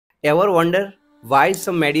Ever wonder why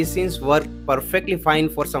some medicines work perfectly fine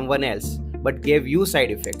for someone else but give you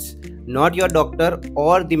side effects? Not your doctor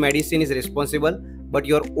or the medicine is responsible, but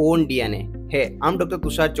your own DNA. Hey, I'm Dr.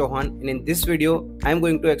 Tushar Chauhan, and in this video, I'm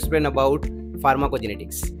going to explain about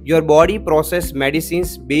pharmacogenetics. Your body processes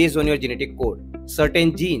medicines based on your genetic code.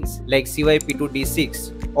 Certain genes like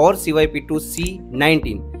CYP2D6 or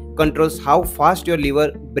CYP2C19 controls how fast your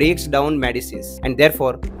liver breaks down medicines, and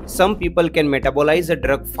therefore some people can metabolize a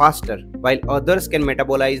drug faster while others can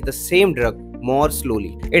metabolize the same drug more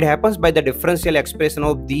slowly. It happens by the differential expression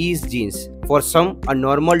of these genes. For some, a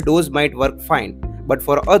normal dose might work fine, but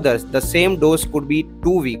for others the same dose could be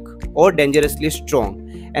too weak or dangerously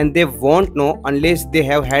strong, and they won't know unless they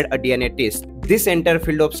have had a DNA test. This entire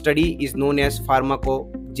field of study is known as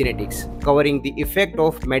pharmacogenetics, covering the effect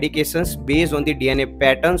of medications based on the DNA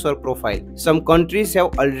patterns or profile. Some countries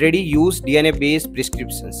have already used DNA-based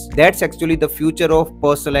prescriptions. That's actually the future of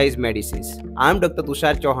personalized medicines. I'm Dr.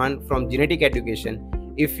 Tushar Chauhan from Genetic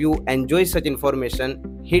Education. If you enjoy such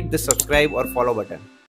information, hit the subscribe or follow button.